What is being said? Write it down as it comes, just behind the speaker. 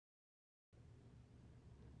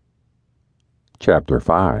Chapter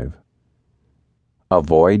 5.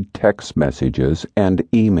 Avoid text messages and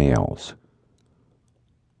emails.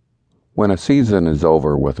 When a season is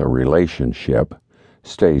over with a relationship,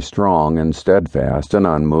 stay strong and steadfast and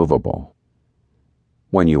unmovable.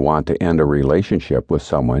 When you want to end a relationship with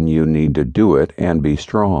someone, you need to do it and be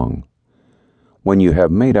strong. When you have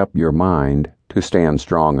made up your mind to stand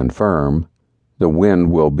strong and firm, the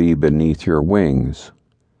wind will be beneath your wings.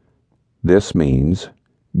 This means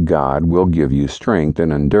God will give you strength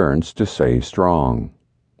and endurance to stay strong.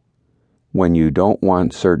 When you don't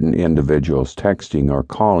want certain individuals texting or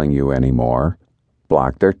calling you anymore,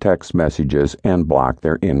 block their text messages and block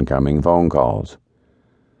their incoming phone calls.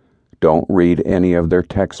 Don't read any of their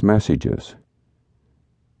text messages.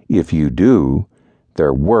 If you do,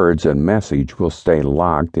 their words and message will stay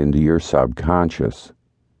locked into your subconscious.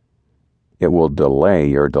 It will delay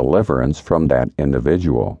your deliverance from that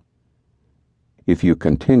individual. If you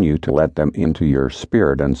continue to let them into your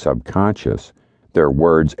spirit and subconscious, their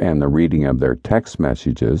words and the reading of their text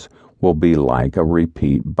messages will be like a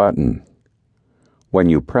repeat button. When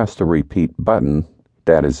you press the repeat button,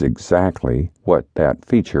 that is exactly what that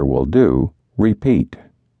feature will do: repeat.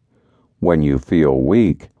 When you feel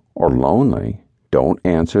weak or lonely, don't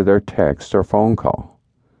answer their text or phone call.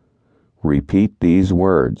 Repeat these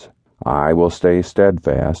words: I will stay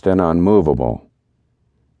steadfast and unmovable.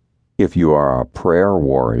 If you are a prayer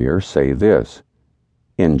warrior, say this: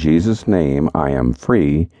 In Jesus' name I am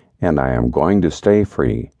free, and I am going to stay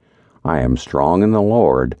free. I am strong in the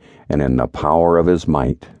Lord and in the power of His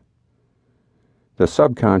might. The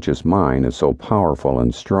subconscious mind is so powerful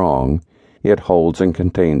and strong, it holds and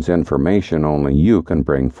contains information only you can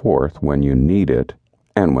bring forth when you need it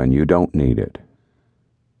and when you don't need it.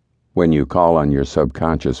 When you call on your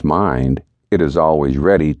subconscious mind, it is always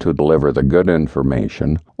ready to deliver the good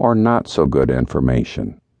information or not so good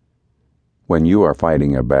information. When you are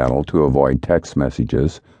fighting a battle to avoid text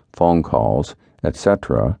messages, phone calls,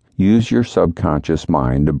 etc., use your subconscious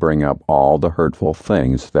mind to bring up all the hurtful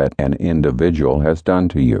things that an individual has done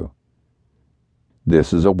to you.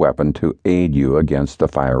 This is a weapon to aid you against the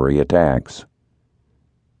fiery attacks.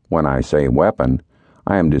 When I say weapon,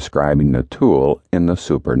 I am describing the tool in the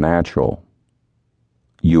supernatural.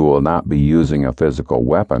 You will not be using a physical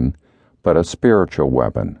weapon, but a spiritual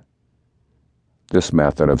weapon. This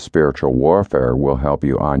method of spiritual warfare will help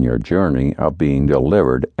you on your journey of being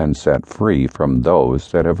delivered and set free from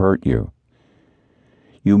those that have hurt you.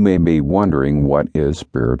 You may be wondering, what is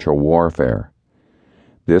spiritual warfare?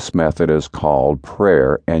 This method is called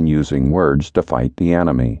prayer and using words to fight the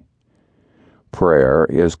enemy. Prayer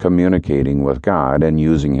is communicating with God and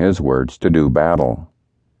using His words to do battle.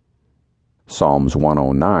 Psalms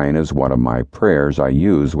 109 is one of my prayers I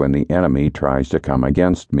use when the enemy tries to come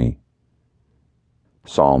against me.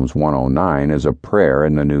 Psalms 109 is a prayer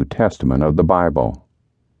in the New Testament of the Bible.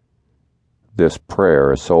 This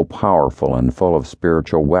prayer is so powerful and full of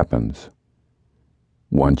spiritual weapons.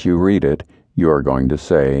 Once you read it, you are going to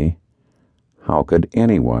say, how could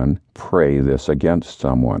anyone pray this against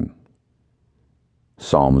someone?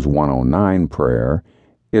 Psalms 109 prayer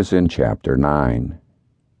is in chapter 9.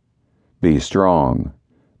 Be strong,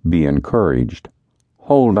 be encouraged,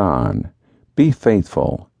 hold on, be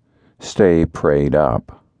faithful, stay prayed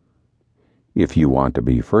up. If you want to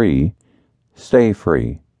be free, stay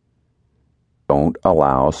free. Don't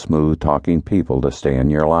allow smooth-talking people to stay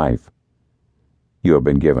in your life. You have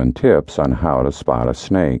been given tips on how to spot a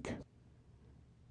snake.